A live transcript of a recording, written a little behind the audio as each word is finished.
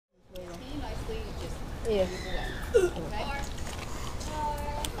Yeah.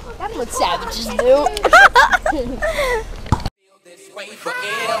 That's what savages do.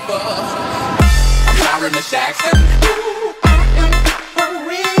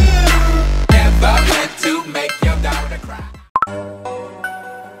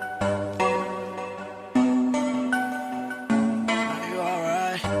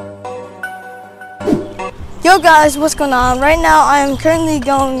 Yo guys, what's going on? Right now I am currently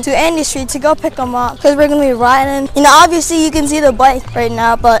going to Andy Street to go pick them up because we're going to be riding. You know, obviously you can see the bike right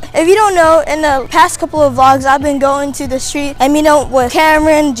now, but if you don't know, in the past couple of vlogs I've been going to the street and meeting up with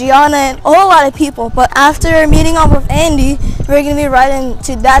Cameron, Gianna, and a whole lot of people. But after meeting up with Andy, we're going to be riding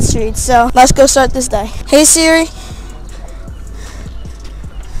to that street. So let's go start this day. Hey Siri.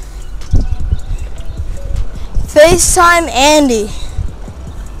 FaceTime Andy.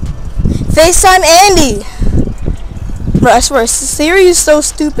 FaceTime Andy. Bro, I swear, Siri is so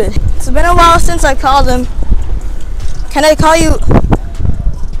stupid. It's been a while since I called him. Can I call you?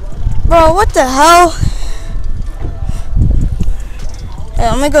 Bro, what the hell?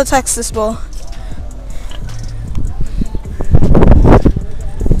 Yeah, let me go text this bull.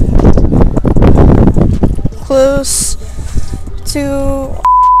 Close to...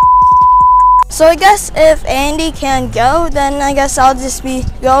 So I guess if Andy can't go, then I guess I'll just be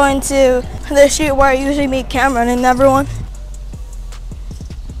going to the street where I usually meet Cameron and everyone.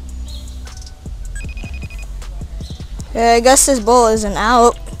 Yeah, I guess this bull isn't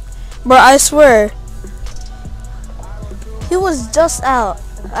out. Bro, I swear. He was just out.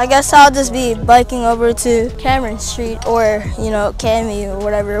 I guess I'll just be biking over to Cameron Street or, you know, Cammy or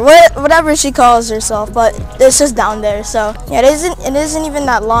whatever she calls herself, but it's just down there. So yeah, it isn't even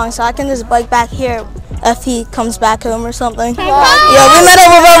that long, so I can just bike back here if he comes back home or something. Yeah, we met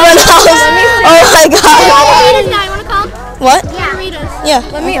over our house. Oh my god. You wanna call? What? Yeah. Yeah.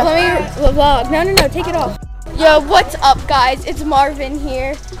 Let me vlog. No, take it off. Yo, what's up guys? It's Marvin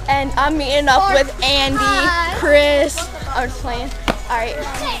here and I'm meeting up with Andy, Chris. I'm just playing. Alright.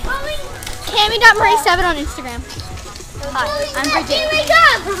 Cammy.Marie7 on Instagram. Hi, I'm Bridget.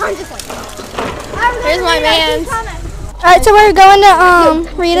 Here's my man. Alright, so we're going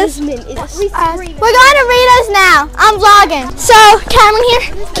to Rita's. We're going to Rita's now. I'm vlogging. So Cameron here.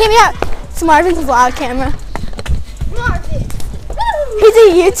 Cammy out. It's Marvin's vlog camera. He's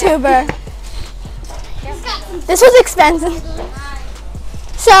a YouTuber. This was expensive.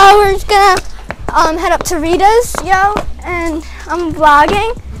 So we're just gonna head up to Rita's, yo, and I'm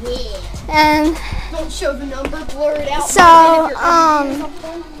vlogging. And Don't show the number, blur it out. So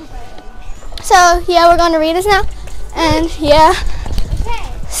yeah, we're going to Rita's now, and yeah.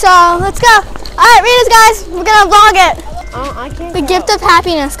 So let's go. All right, Rita's guys, we're gonna vlog it. I can't. The gift of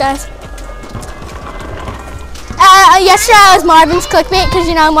happiness, guys. Yesterday I was Marvin's clickbait because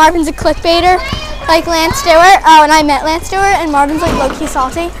you know Marvin's a clickbaiter, like Lance Stewart. Oh, and I met Lance Stewart, and Marvin's like low-key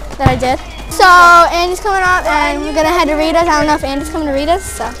salty that I did. So Andy's coming up, and we're gonna head to Rita's. I don't know if Andy's coming to Rita's,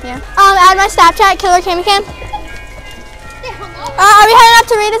 so yeah. Add my Snapchat, Killer Cammy Cam. Are we heading up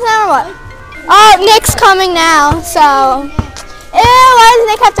to Rita's now or what? Oh, Nick's coming now, so. Ew, why does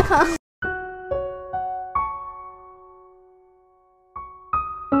Nick have to come?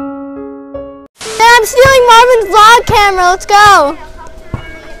 I'm stealing Marvin's vlog camera, let's go.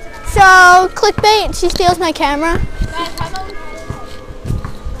 So, clickbait, she steals my camera.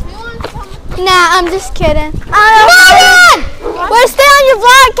 Nah, I'm just kidding. Marvin! We're stealing your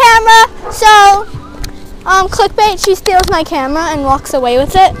vlog camera. So, clickbait, she steals my camera and walks away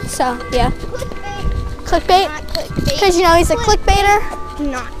with it. So, yeah. Clickbait? Because you know he's a clickbaiter.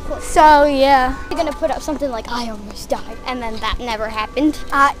 Not clickbait. So, yeah. You're gonna put up something like, I almost died, and then that never happened.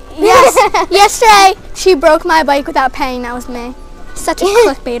 Yes. Yesterday, she broke my bike without paying. That was me. Such a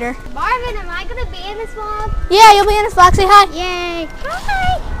clickbaiter. Marvin, am I gonna be in this vlog? Yeah, you'll be in this vlog. Say hi. Yay.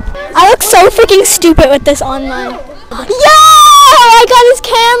 Hi. I look so freaking stupid with this on mine. Yo! I got his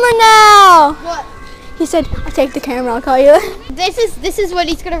camera now. What? He said, I'll take the camera, I'll call you. This is what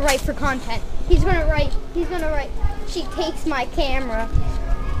he's gonna write for content. He's gonna write, she takes my camera.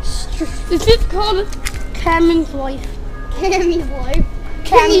 This is called Cammy's life. Cammy's life.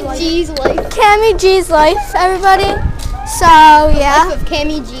 Cammy G's life. Cammy G's life, everybody. So, yeah. Life of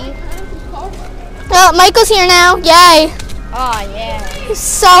Cammy G. Oh, Michael's here now. Yay. Oh, yeah. He's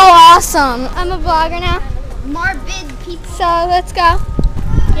so awesome. I'm a vlogger now. Marvid pizza. So, let's go.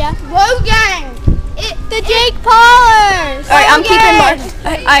 Yeah. Whoa, gang. The Jake Paulers. Alright, I'm keeping Marvin.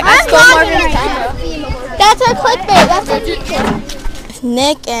 I stole Marvin's camera. That's our clickbait. That's our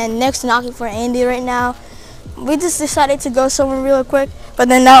Nick, and Nick's knocking for Andy right now. We just decided to go somewhere real quick, but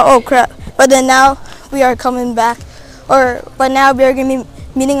then now, oh crap, but then now we are coming back, but now we are going to be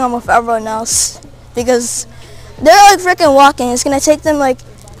meeting up with everyone else. because they're like freaking walking. It's gonna take them like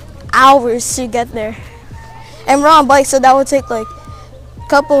hours to get there. And we're on bikes, so that would take like a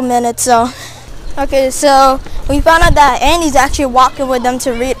couple minutes. So, okay, so we found out that Andy's actually walking with them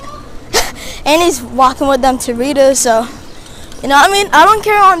to read. Andy's walking with them to Rita, so you know what I mean? I don't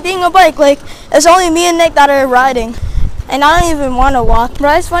care on being a bike. Like, it's only me and Nick that are riding. And I don't even want to walk.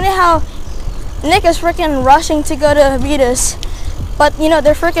 But it's funny how Nick is freaking rushing to go to Rita's. But, you know,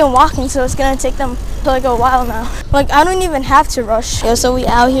 they're freaking walking, so it's going to take them like a while now. Like, I don't even have to rush. Yeah, so we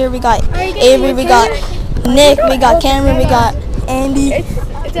out here. We got Avery, we got Nick, we got Cameron, we got Andy.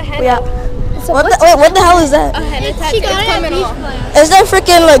 It's a henna. Yeah. What the hell is that? A henna tattoo. It's coming off. Is that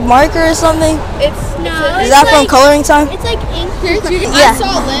freaking like marker or something? Is that from coloring time? It's like ink. Yeah. I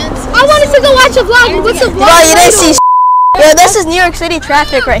saw Lance. I wanted to go watch a vlog. What's a vlog? Bro, you didn't see Yeah, this is New York City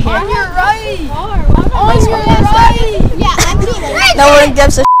traffic right here. On your right. On your right. Yeah, I'm doing it. No one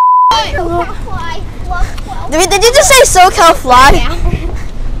gives a Did you just say SoCal Fly?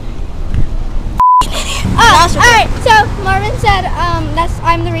 Alright, so Marvin said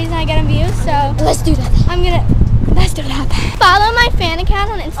I'm the reason I get him views, so let's do that. Let's do that. Follow my fan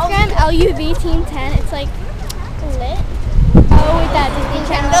account on Instagram, LUVTeam10. It's like lit. Oh, with that Disney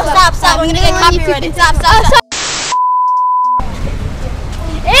channel. No, stop. We're gonna get copyrighted. Stop.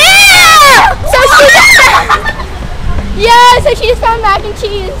 So she just found mac and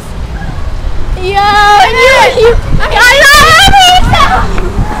cheese. Yo, and you I love pizza.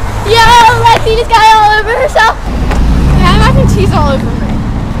 Yo, Lexi just got it all over herself. I have mac and cheese all over me.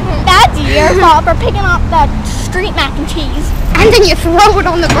 That's your fault for picking up that street mac and cheese. And then you throw it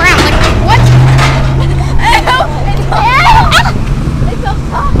on the ground. Like, what? It's so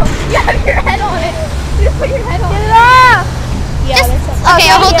soft. You have your head on it. You just put your head on it. Yeah, Okay,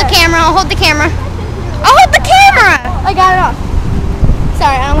 I'll hold the camera. I'll hold the camera. I got it off.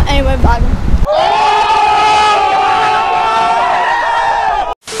 Sorry, I don't want anyone vlogging.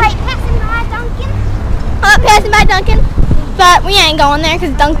 Right, passing by Duncan. Passing by Duncan, but we ain't going there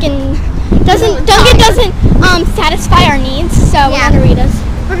because Duncan doesn't satisfy our needs. So Yeah. we're going to Rita's.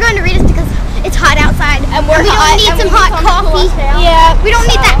 We're going to Rita's because it's hot outside. And we don't need some hot coffee. Yeah, We don't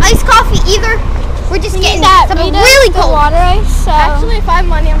need that iced coffee either. We're just getting that some Rita's, really the cold. water ice. So Actually, if I have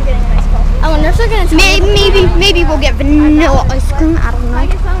money, I'm getting a nice coffee. I wonder if they're gonna tell me. Maybe we'll get vanilla ice cream. I don't know.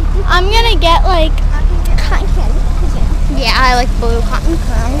 I'm gonna get like cotton candy. Yeah, I like blue cotton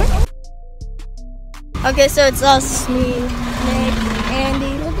candy. Okay, so it's us, me, Nick,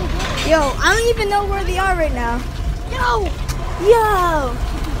 Andy. Yo, I don't even know where they are right now. Yo!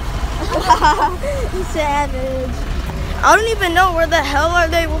 Savage. I don't even know where the hell are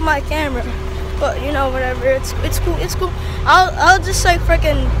they with my camera. But you know, whatever. It's cool. I'll just like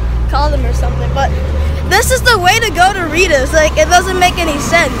freaking call them or something. But this is the way to go to Rita's. Like, it doesn't make any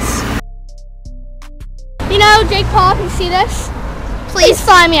sense. You know, Jake Paul, if you see this, please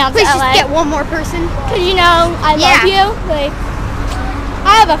fly me out to Please LA. just get one more person. Cause you know I love you. Like,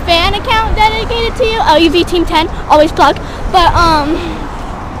 I have a fan account dedicated to you. LUVTeam10, always plug. But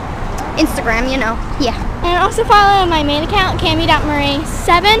Instagram, you know. Yeah. and also follow my main account,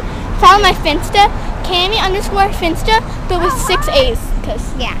 Cami.Marie7. Follow my Finsta, Cami_Finsta, but with 6 A's.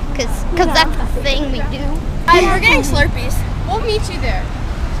 Cause That's the thing we do. We're getting Slurpees. We'll meet you there.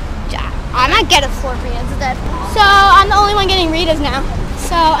 I might get a Slurpee instead. So I'm the only one getting Rita's now.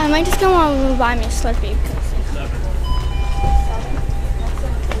 So I might just go on and buy me a Slurpee because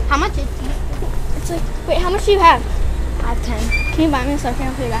How much is it? it's like, wait, how much do you have? I have 10. Can you buy me a Slurpee?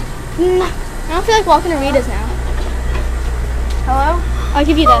 I'll pay you back. No, I don't feel like walking to Rita's now. Hello? I'll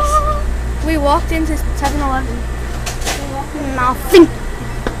give you this. We walked into 7-Eleven. Nothing.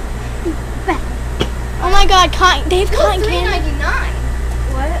 Oh my God, they have cotton candy. $3.99.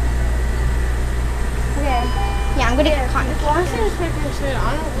 What? Okay. Yeah, I'm gonna get cotton candy.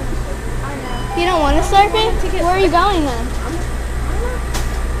 You don't want a Slurpee? Where are you going then?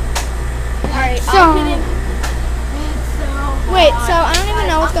 Alright, So, wait, so I don't even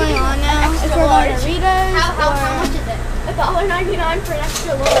know what's going on now. If we're going to Rita's How or... much is it? $1.99 for an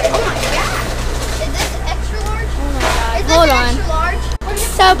extra large. Oh my god. Is this extra large? Oh my God. Is this Hold an on. extra large?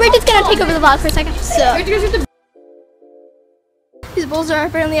 So Bridget's gonna take over the vlog for a second. So These bulls are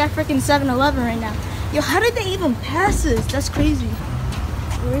apparently at freaking 7-Eleven right now. Yo, how did they even pass this? That's crazy.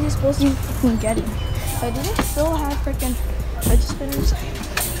 Where are they supposed to be freaking getting? But do they still have freaking registers?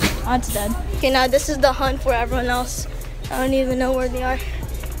 Oh, it's dead. Okay, now this is the hunt for everyone else. I don't even know where they are.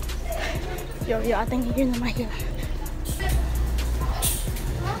 Yo, I think I hear them right here.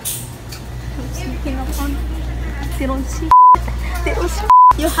 I'm sneaking up on them. They don't see. They don't see.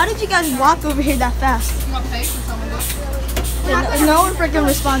 Yo, how did you guys walk over here that fast? No one freaking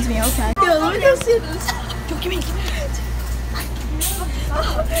responds to me, okay. Yo, let me go see this. Yo, give me it.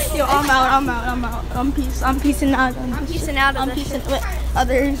 Yo, I'm out. I'm peacing out. Wait,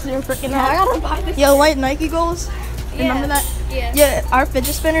 others are freaking out. I gotta buy this. Yo, white Nike goals. Remember that? Yeah. Yeah, our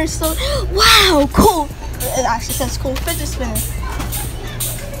fidget spinner is still. Wow, cool. It actually says cool fidget spinner.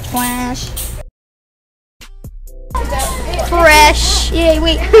 Flash. Fresh. Yeah,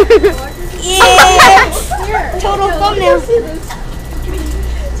 wait. Yeah. Total thumbnail.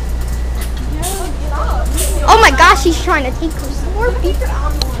 Oh my gosh, he's trying to take her Slurpee.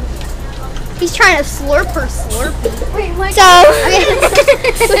 He's trying to slurp her Slurpee. So,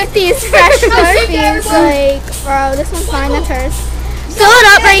 with these fresh Slurpees, like, bro, this one's fine, that's hers. Fill it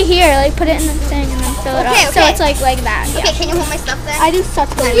up right here, like, put it in the thing and then fill it up. So it's like that. Yeah. Okay, can you hold my stuff then? I do such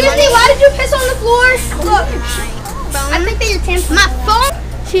good. Excuse me, why did you piss on the floor? Look. I think that your tampon. My phone?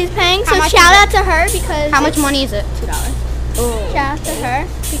 She's paying, so shout out to her because... How much money is it? $2. Shout out to her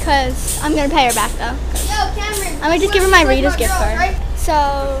because I'm going to pay her back though. Yo, Cameron. I'm going to just give her my Rita's gift card. So,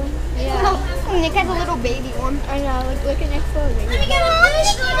 yeah. Nick has a little baby one. I know, look at Nick's little baby. Let me get on.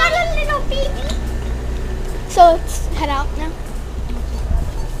 Nick, you got a little baby. So let's head out now.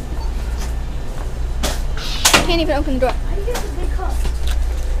 I can't even open the door.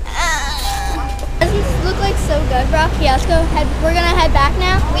 Doesn't look like so good, bro. Yeah, let's go. We're gonna head back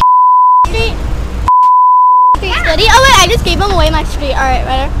now. Street. Street's lit. Oh wait, I just gave them away my street. All right,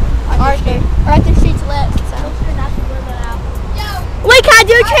 right. Our street. Or the street's lit. So. Wait, can I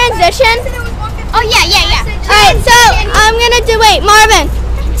do a transition? Oh yeah. All right, so I'm gonna do. Wait, Marvin,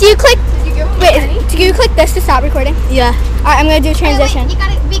 do you click? Wait, do you click this to stop recording? Yeah. All right, I'm gonna do a transition. Wait,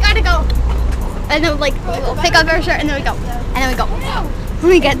 we gotta go. And then like we'll pick up our shirt and then we go. And then we go.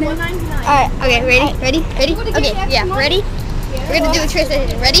 We get there. All right. Okay, ready? Okay, yeah, ready? We're gonna do a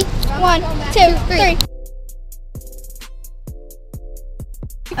transition. Ready? 1, 2, 3.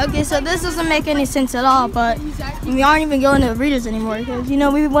 Okay, so this doesn't make any sense at all, but we aren't even going to Rita's anymore because, you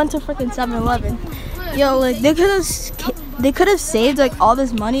know, we went to freaking 7-Eleven. Yo, like, they could have saved, like, all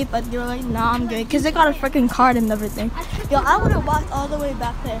this money, but they were like, nah, I'm good, because they got a freaking card and everything. Yo, I would have walked all the way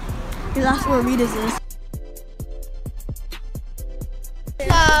back there, because that's where Rita's is. So,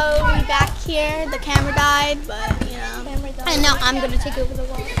 we back here. The camera died, but, you know. And now I'm gonna take over the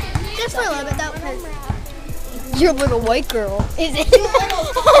wall. Just for a little bit, though, because... You're a little white girl. Is it?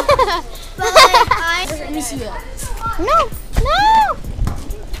 Let me see that. No.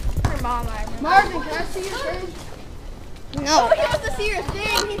 Her mom, I remember. Marvin, can I see your thing? No. He wants to see your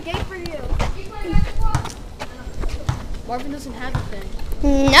thing. He's gay for you. Marvin doesn't have a thing.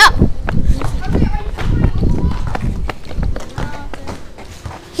 No.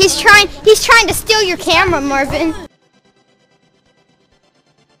 He's trying to steal your camera, Marvin.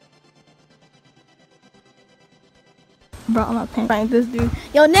 Bro, I'm not paying this dude.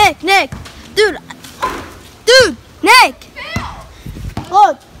 Yo, Nick, Nick, Nick.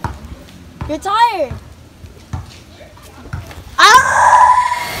 Look, you're tired.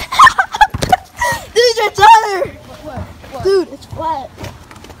 Dude, you're tired. What? Dude, it's flat.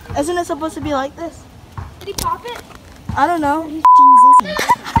 Isn't it supposed to be like this? Did he pop it? I don't know.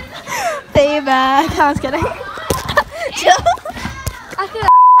 Payback. I was kidding. I could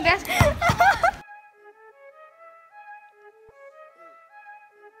have.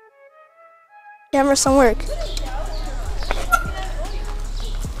 Camera some work.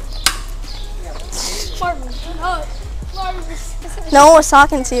 No one was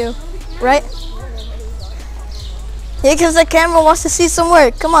talking to you, right? Yeah, because the camera wants to see some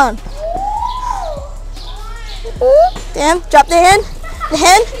work. Come on. Damn, drop the hand. The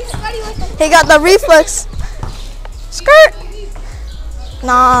hand. He got the reflex. Skirt.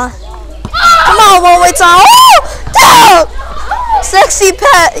 Nah. Come on, one more time. Oh, dude. Sexy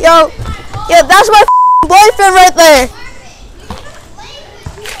pet, yo. Yeah, that's my boyfriend right there.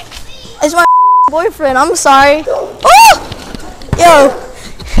 It's my boyfriend. I'm sorry. Oh, yo.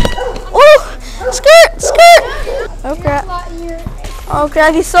 Oh, skirt. Oh crap. Oh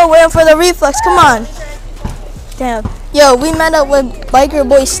crap. He's still waiting for the reflex. Come on. Damn. Yo, we met up with biker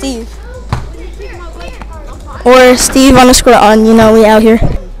boy Steve. Or Steve _on. You know, we out here.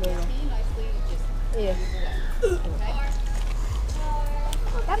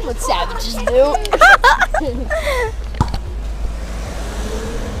 That's what savages do.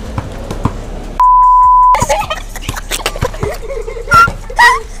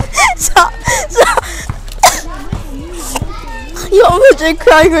 Yo, I'm legit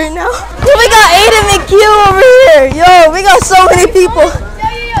crying right now. Yo, we got Aiden and Q over here. Yo, we got so many people.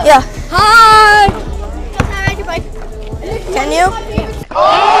 Yeah. Hi. Can I ride your bike? Can you?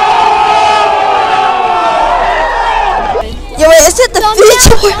 Yo, wait, is it the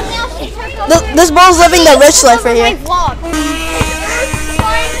future? This boy's living the rich life right here.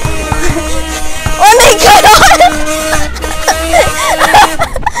 Oh my god!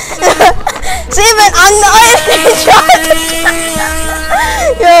 Steven, I'm not a screenshot!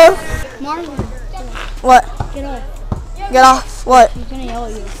 Yo. Marvin. What? Get off. Get off. What? He's gonna yell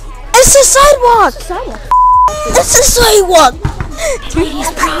at you. It's the sidewalk! It's the sidewalk!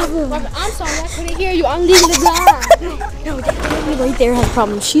 I'm sorry, I couldn't hear you. I'm leaving the glass. No, that lady right there has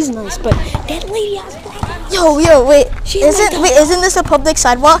problems. She's nice, but that lady has problems. Yo, wait. Isn't this a public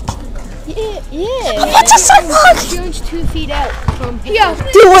sidewalk? Yeah. What's a sidewalk? She owns 2 feet out from here. Yo,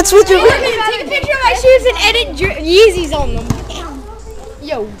 Dude, what's with your... take a picture of my shoes and edit Yeezys on them.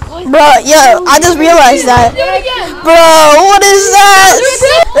 Yo, what? Bro, yo, I just realized that. Bro, what is that?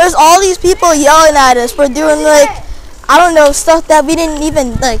 There's all these people yelling at us for doing like, I don't know, stuff that we didn't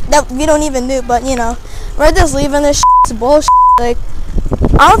even like, that we don't even do. But you know, we're just leaving this shit, bullshit. Like,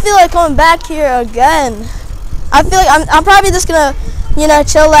 I don't feel like coming back here again. I feel like I'm probably just gonna, you know,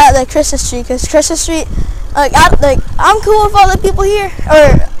 chill at like Christmas Street, cause Christmas Street, I'm cool with all the people here,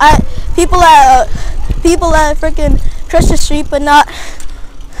 or people at freaking Christmas Street, but not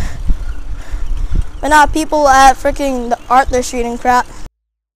people at freaking the Arthur Street and crap.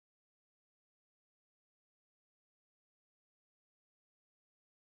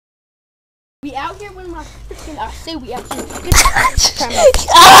 We out here when my freaking, I say we out here. It was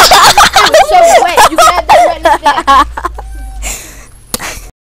so wet. You got that wetness there.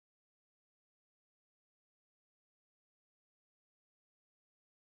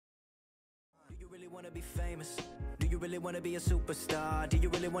 Do you really want to be famous? Do you really want to be a superstar? Do you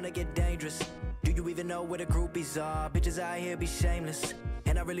really want to get dangerous? Do you even know where the groupies are? Bitches out here be shameless,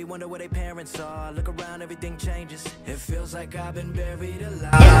 and I really wonder where their parents are. Look around, everything changes. It feels like I've been buried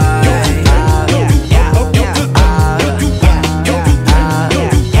alive.